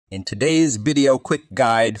In today's video quick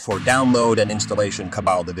guide for download and installation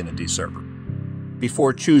Cabal Divinity Server.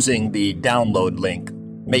 Before choosing the download link,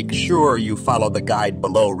 make sure you follow the guide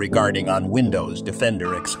below regarding on Windows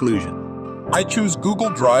Defender exclusion. I choose Google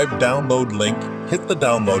Drive download link, hit the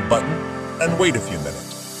download button, and wait a few minutes.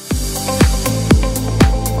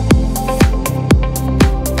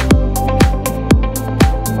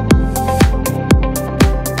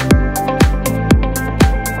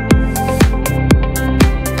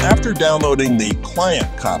 After downloading the client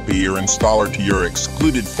copy your installer to your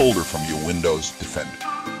excluded folder from your Windows Defender,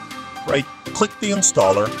 right-click the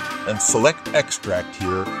installer and select Extract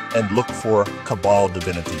here and look for Cabal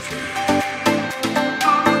Divinity Folder.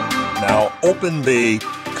 Now open the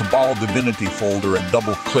Cabal Divinity Folder and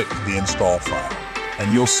double-click the install file,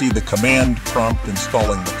 and you'll see the command prompt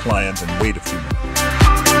installing the client and wait a few minutes.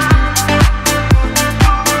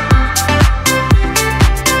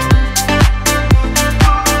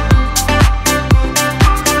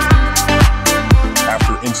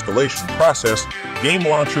 Installation process, Game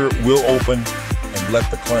Launcher will open and let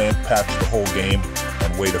the client patch the whole game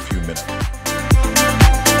and wait a few minutes.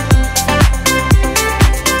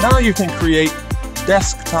 Now you can create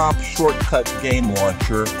desktop shortcut Game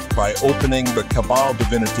Launcher by opening the Cabal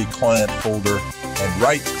Divinity client folder and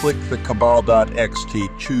right-click the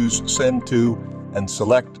cabal.xt, choose Send To, and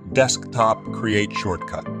select Desktop Create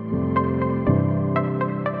Shortcut.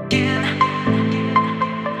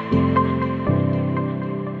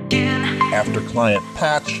 After client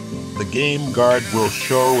patch, the game guard will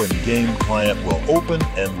show and game client will open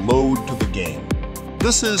and load to the game.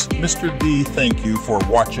 This is Mr. D. Thank you for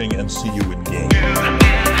watching and see you in game.